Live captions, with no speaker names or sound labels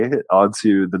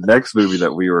onto the next movie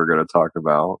that we were going to talk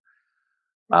about.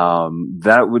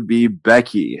 That would be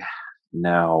Becky.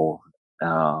 Now,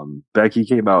 Becky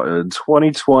came out in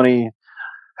 2020,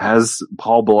 has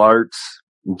Paul Blart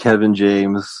and Kevin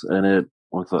James in it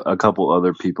with a couple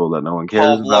other people that no one cares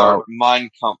Paul Blart, about. Mein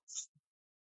Kampf.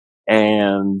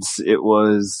 And it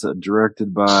was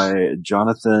directed by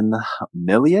Jonathan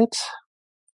Milliot,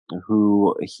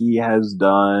 who he has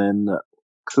done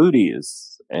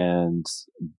Cooties and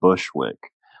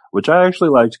Bushwick, which I actually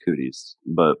liked Cooties,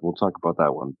 but we'll talk about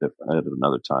that one at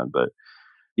another time. But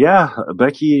yeah,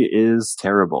 Becky is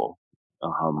terrible.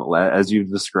 As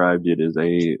you've described, it is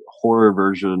a horror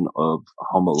version of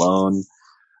Home Alone.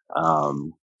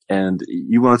 And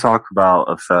you want to talk about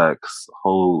effects?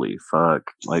 Holy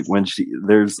fuck. Like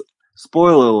there's,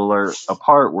 spoiler alert, a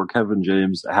part where Kevin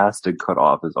James has to cut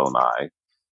off his own eye.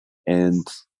 And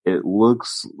it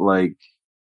looks like,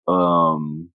 a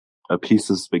piece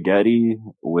of spaghetti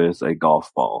with a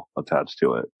golf ball attached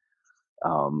to it.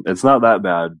 It's not that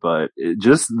bad, but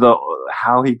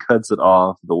how he cuts it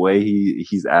off, the way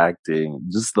he's acting,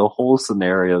 just the whole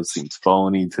scenario seems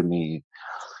phony to me.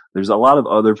 There's a lot of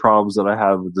other problems that I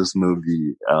have with this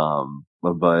movie.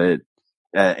 But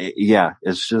yeah,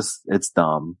 it's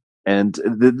dumb. And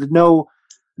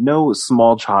no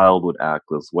small child would act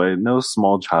this way. No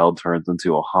small child turns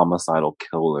into a homicidal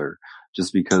killer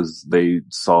just because they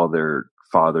saw their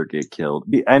father get killed.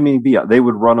 They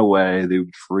would run away, they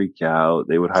would freak out,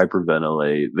 they would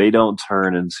hyperventilate. They don't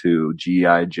turn into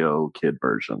G.I. Joe kid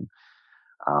version.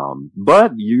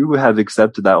 But you have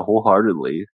accepted that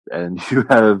wholeheartedly, and you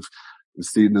have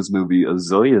seen this movie a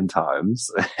zillion times,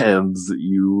 and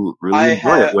you really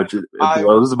enjoy it, which it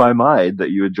blows my mind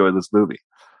that you enjoy this movie.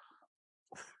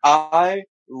 I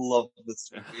love this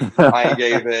movie. I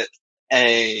gave it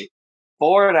a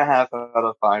 4.5 out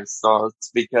of 5 stars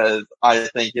because I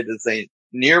think it is a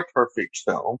near perfect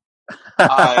film.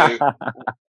 I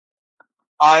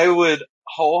would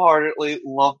wholeheartedly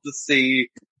love to see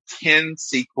 10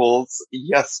 sequels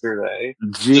yesterday.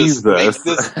 Jesus. Just make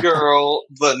this girl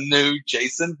the new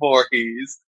Jason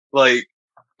Voorhees. Like,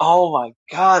 oh my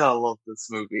god, I love this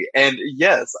movie. And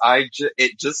yes,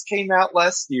 it just came out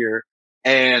last year,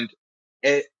 and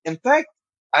in fact,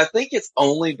 I think it's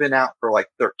only been out for like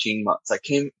 13 months.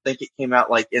 Think it came out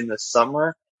like in the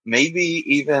summer, maybe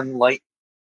even late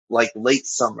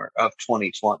summer of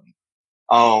 2020.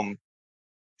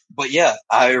 But yeah,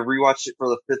 I rewatched it for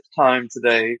the 5th time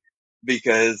today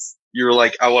because you were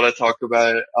like, I want to talk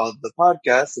about it on the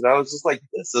podcast. And I was just like,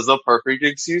 this is a perfect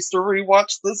excuse to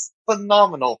rewatch this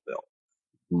phenomenal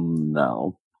film.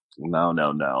 No.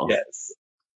 Yes.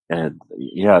 And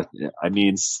yeah, I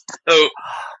mean, so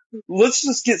let's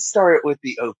just get started with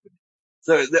the opening.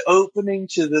 So the opening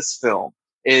to this film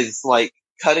is like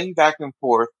cutting back and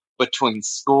forth between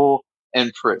school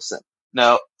and prison.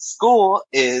 Now, school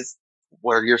is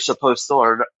where you're supposed to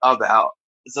learn about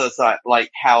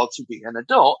like how to be an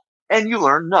adult, and you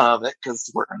learn none of it because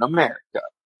we're in America.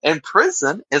 And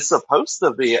prison is supposed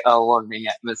to be a learning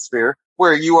atmosphere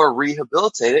where you are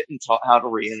rehabilitated and taught how to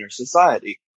re-enter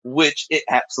society, which it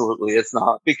absolutely is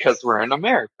not because we're in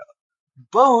America.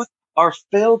 Both are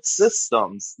failed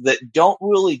systems that don't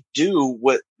really do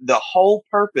what the whole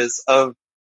purpose of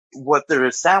what they're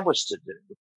established to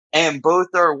do. And both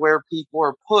are where people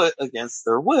are put against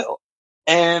their will.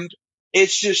 And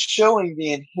it's just showing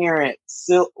the inherent,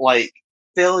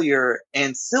 failure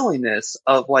and silliness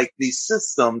of, like, these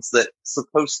systems that's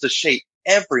supposed to shape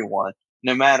everyone,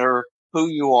 no matter who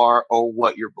you are or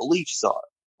what your beliefs are.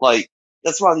 Like,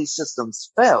 that's why these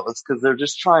systems fail. It's because they're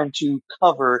just trying to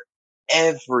cover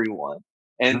everyone.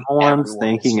 And no one's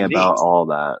thinking about all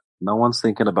that. No one's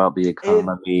thinking about the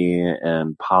economy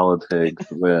and politics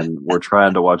when we're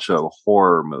trying to watch a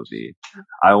horror movie.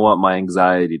 I want my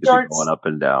anxiety to be going up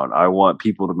and down. I want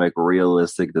people to make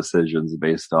realistic decisions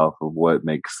based off of what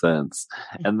makes sense.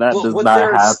 And that does not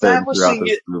happen throughout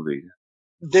this movie.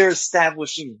 They're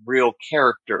establishing real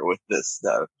character with this,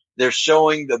 though. They're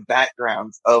showing the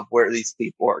backgrounds of where these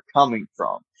people are coming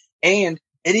from. And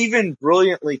it even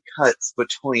brilliantly cuts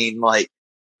between, like,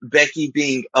 Becky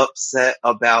being upset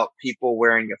about people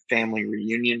wearing a family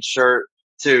reunion shirt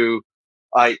to,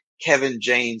 like, Kevin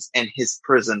James and his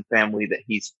prison family that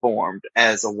he's formed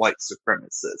as a white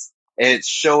supremacist. And it's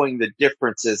showing the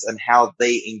differences in how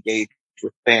they engage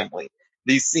with family.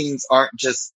 These scenes aren't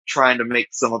just trying to make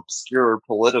some obscure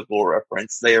political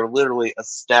reference. They are literally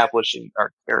establishing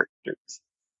our characters.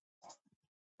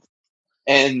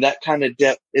 And that kind of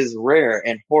depth is rare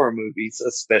in horror movies,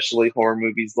 especially horror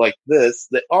movies like this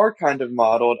that are kind of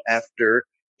modeled after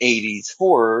 80s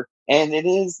horror, and it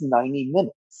is 90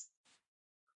 minutes.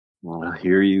 Well,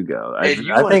 here you go. And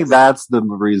you I went think that's the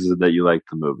reason that you like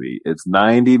the movie. It's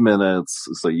 90 minutes,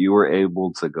 so you were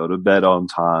able to go to bed on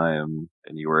time,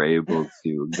 and you were able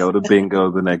to go to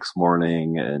bingo the next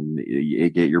morning and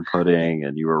get your pudding,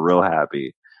 and you were real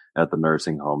happy at the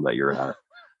nursing home that you're at.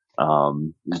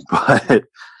 But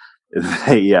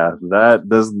yeah, that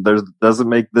doesn't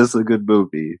make this a good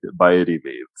movie by any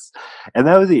means. And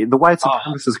that was the white uh,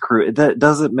 supremacist crew. That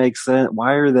doesn't make sense.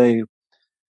 Why are they?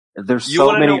 There's you so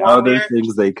want to know many why, other Merrick?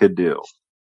 things they could do.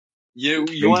 You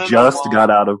They want to know just why? got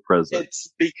out of prison.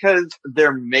 It's because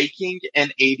they're making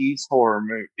an 80s horror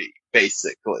movie,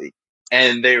 basically.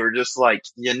 And they were just like,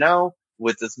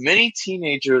 with as many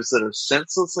teenagers that are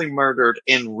senselessly murdered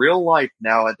in real life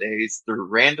nowadays through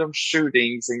random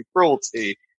shootings and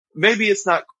cruelty, maybe it's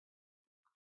not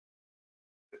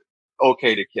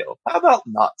okay to kill. How about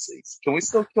Nazis? Can we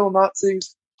still kill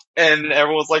Nazis? And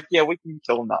everyone's like, yeah, we can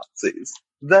kill Nazis.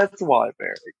 That's why,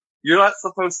 Barry. You're not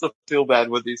supposed to feel bad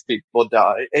when these people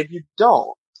die, and you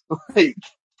don't. Like,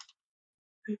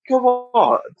 come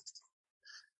on.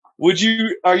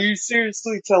 Are you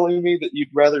seriously telling me that you'd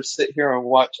rather sit here and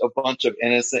watch a bunch of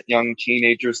innocent young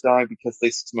teenagers die because they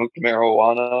smoked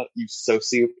marijuana, you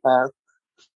sociopath?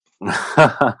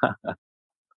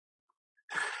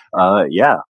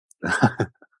 Yeah.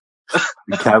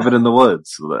 Cabin in the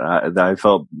Woods. I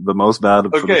felt the most bad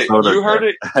for the Okay, stoner you heard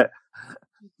it. guy.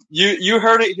 You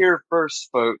heard it here first,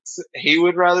 folks. He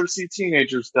would rather see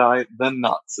teenagers die than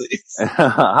Nazis.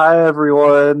 Hi,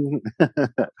 everyone.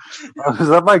 Oh, is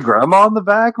that my grandma in the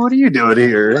back? What are you doing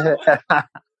here?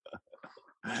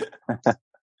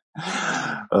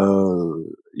 Oh,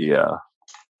 yeah.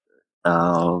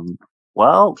 Um,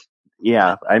 well,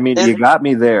 yeah, I mean, you And got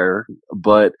me there,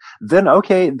 but then,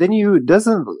 okay, then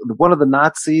doesn't one of the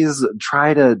Nazis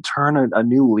try to turn a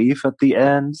new leaf at the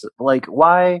end? Like,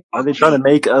 why are they trying to okay,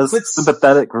 make us but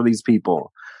sympathetic for these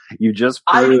people? You just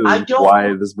I proved don't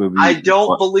why this movie, I don't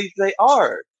what, believe they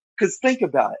are. Because think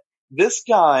about it. This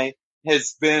guy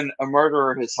has been a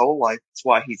murderer his whole life. That's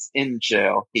why he's in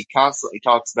jail. He constantly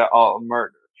talks about all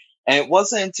murder. And it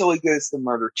wasn't until he goes to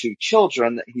murder two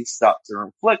children that he stopped to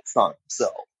reflect on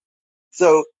himself.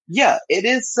 So yeah, it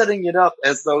is setting it up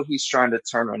as though he's trying to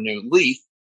turn a new leaf.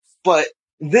 But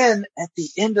then at the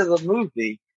end of the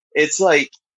movie, it's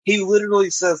like he literally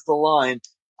says the line,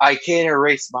 I can't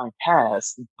erase my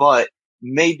past, but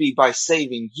maybe by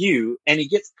saving you, and he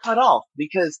gets cut off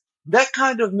because that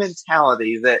kind of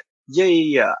mentality that,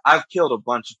 yeah, I've killed a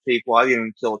bunch of people, I've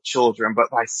even killed children, but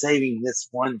by saving this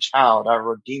one child, I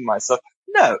redeem myself.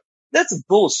 No, that's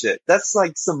bullshit. That's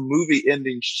like some movie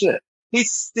ending shit.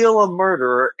 He's still a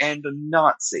murderer and a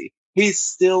Nazi. He's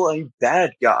still a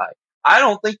bad guy. I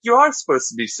don't think you are supposed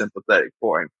to be sympathetic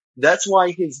for him. That's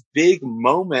why his big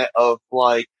moment of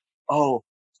like, oh,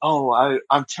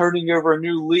 I'm turning over a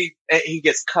new leaf, and he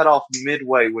gets cut off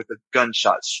midway with a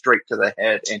gunshot straight to the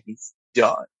head, and he's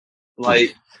done.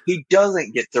 Like, he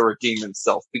doesn't get to redeem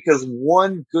himself because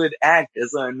one good act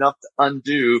isn't enough to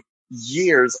undo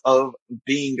years of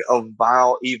being a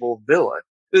vile, evil villain.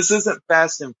 This isn't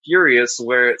Fast and Furious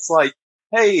where it's like,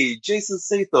 hey, Jason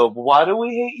Statham, why do we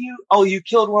hate you? Oh, you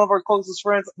killed one of our closest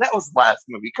friends? That was last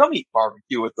movie. Come eat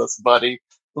barbecue with us, buddy.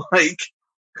 Like,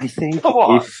 I think come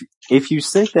on. if you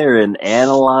sit there and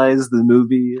analyze the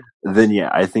movie, then yeah,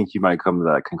 I think you might come to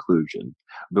that conclusion.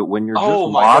 But when you're just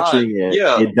Oh my god. watching it,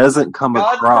 Yeah. it doesn't come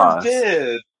God across.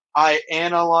 forbid I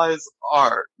analyze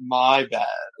art. My bad.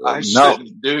 I No,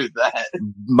 shouldn't do that.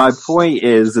 my point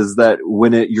is that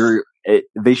when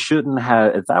they shouldn't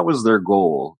have, if that was their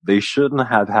goal, they shouldn't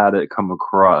have had it come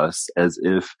across as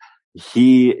if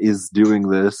he is doing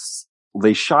this.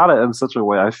 They shot it in such a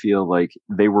way, I feel like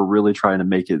they were really trying to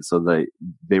make it so that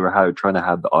they were trying to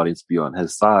have the audience be on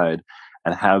his side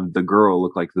and have the girl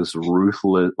look like this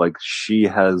ruthless, like she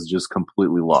has just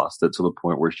completely lost it to the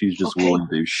point where she's just Okay. willing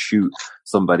to shoot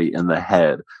somebody in the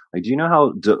head. Like, do you know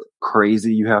how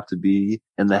crazy you have to be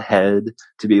in the head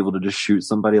to be able to just shoot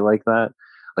somebody like that?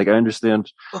 Like, I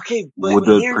understand Okay, but with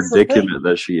the here's the thing. predicament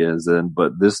that she is in,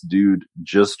 but this dude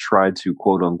just tried to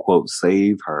quote unquote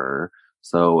save her.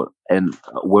 So, and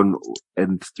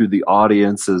through the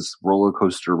audience's roller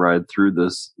coaster ride through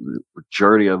this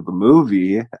journey of the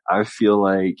movie, I feel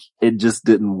like it just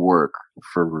didn't work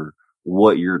for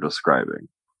what you're describing.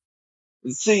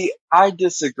 See, I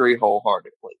disagree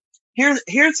wholeheartedly.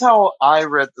 Here's how I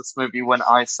read this movie when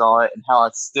I saw it and how I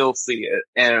still see it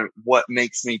and what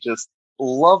makes me just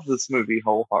love this movie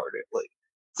wholeheartedly.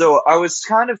 So I was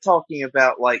kind of talking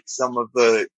about like some of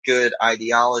the good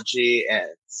ideology and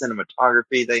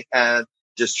cinematography they had,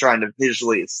 just trying to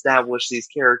visually establish these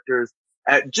characters,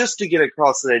 just to get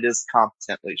across that it is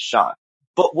competently shot.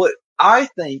 But what I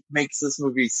think makes this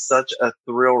movie such a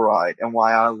thrill ride and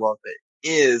why I love it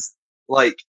is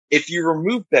like, if you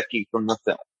remove Becky from the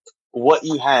film, what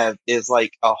you have is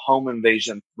like a home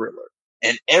invasion thriller.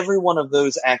 And every one of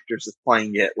those actors is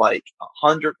playing it like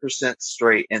 100%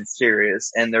 straight and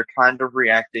serious, and they're kind of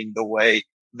reacting the way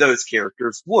those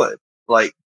characters would.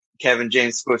 Like, Kevin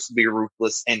James is supposed to be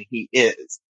ruthless, and he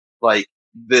is. Like,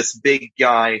 this big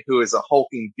guy who is a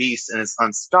hulking beast and is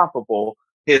unstoppable,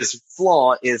 his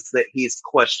flaw is that he's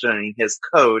questioning his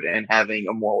code and having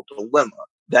a moral dilemma.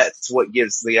 That's what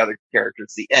gives the other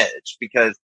characters the edge,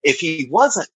 because if he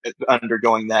wasn't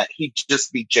undergoing that, he'd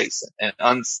just be Jason, an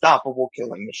unstoppable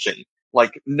killing machine.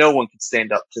 Like, no one could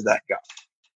stand up to that guy.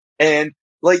 And,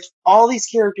 like, all these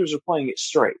characters are playing it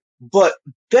straight. But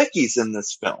Becky's in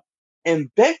this film. And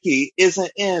Becky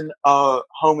isn't in a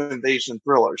home invasion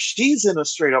thriller. She's in a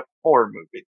straight up horror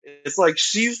movie. It's like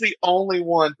she's the only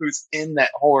one who's in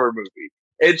that horror movie.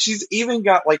 And she's even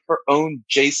got like her own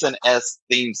Jason-esque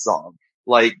theme song.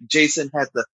 Like, Jason had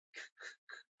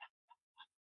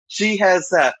she has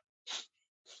that,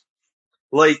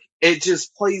 like, it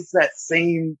just plays that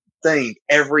same thing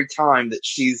every time that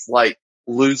she's like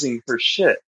losing her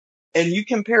shit. And you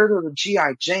compare her to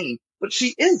G.I. Jane, but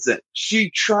she isn't.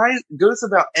 She goes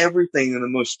about everything in the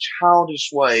most childish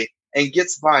way and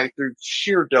gets by through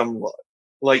sheer dumb luck.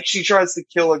 Like, she tries to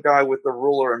kill a guy with a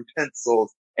ruler and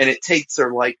pencils, and it takes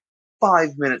her like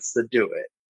 5 minutes to do it.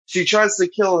 She tries to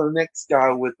kill the next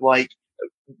guy with like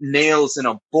nails in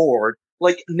a board.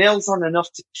 Like, nails aren't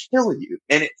enough to kill you,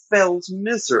 and it fails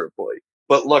miserably.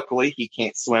 But luckily, he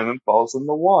can't swim and falls in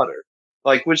the water.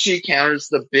 Like, when she encounters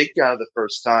the big guy the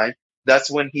first time, that's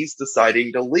when he's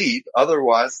deciding to leave.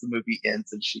 Otherwise, the movie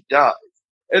ends and she dies.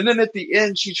 And then at the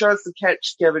end, she tries to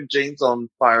catch Kevin James on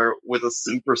fire with a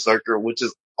super soaker, which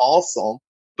is awesome.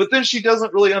 But then she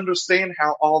doesn't really understand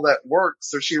how all that works,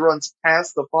 so she runs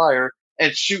past the fire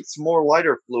and shoots more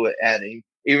lighter fluid at him,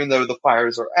 even though the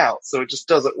fires are out. So it just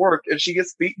doesn't work, and she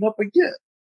gets beaten up again.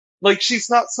 Like, she's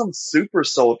not some super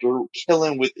soldier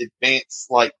killing with advanced,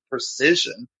 like,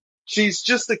 precision. She's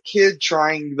just a kid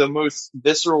trying the most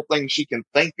visceral thing she can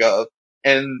think of,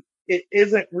 and it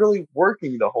isn't really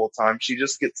working the whole time. She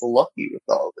just gets lucky with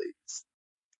all these.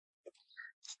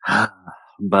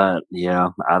 But yeah,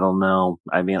 I don't know.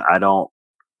 I mean, I don't.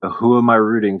 Who am I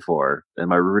rooting for?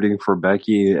 Am I rooting for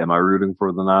Becky? Am I rooting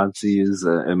for the Nazis?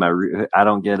 I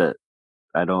don't get it.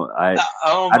 I don't. I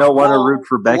don't want to root Well,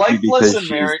 for Becky life because lesson,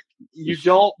 she's. Merrick. You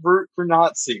don't root for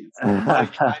Nazis.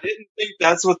 Like, I didn't think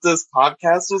that's what this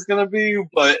podcast was gonna be,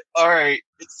 but alright,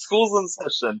 it's school's in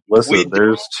session. We Listen, don't.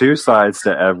 there's two sides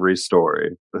to every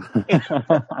story.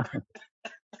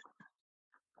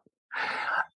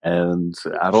 And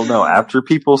I don't know, after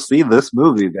people see this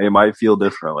movie, they might feel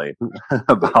differently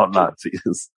about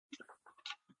Nazis.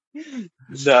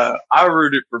 No, I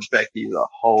rooted for Becky the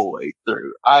whole way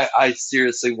through. I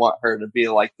seriously want her to be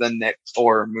like the next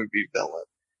horror movie villain.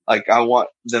 Like, I want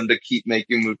them to keep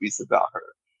making movies about her.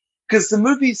 Cause the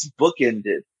movie's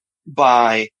bookended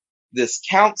by this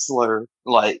counselor,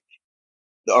 like,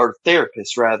 or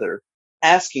therapist rather,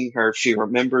 asking her if she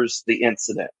remembers the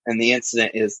incident. And the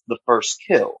incident is the first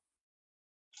kill.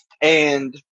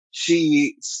 And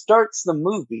she starts the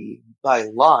movie by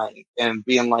lying and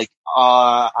being like,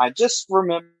 I just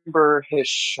remember his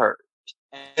shirt.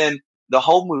 And then the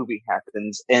whole movie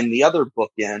happens, and the other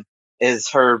bookend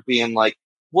is her being like,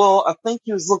 well, I think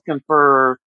he was looking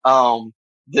for,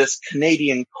 this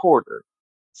Canadian quarter.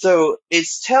 So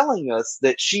it's telling us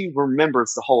that she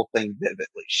remembers the whole thing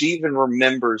vividly. She even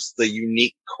remembers the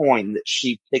unique coin that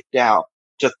she picked out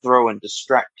to throw and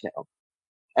distract him.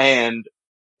 And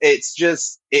it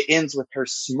ends with her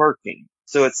smirking.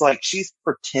 So it's like she's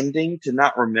pretending to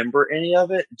not remember any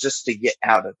of it just to get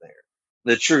out of there.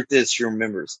 The truth is she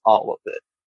remembers all of it.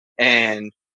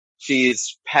 And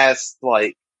she's past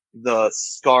like the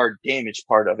scarred damage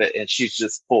part of it, and she's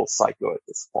just full psycho at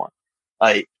this point.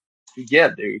 Like, yeah,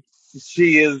 dude.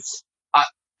 She is, I,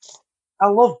 I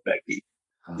love Becky.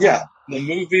 Yeah. The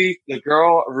movie, the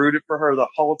girl, rooted for her the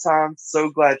whole time. So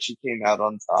glad she came out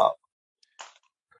on top.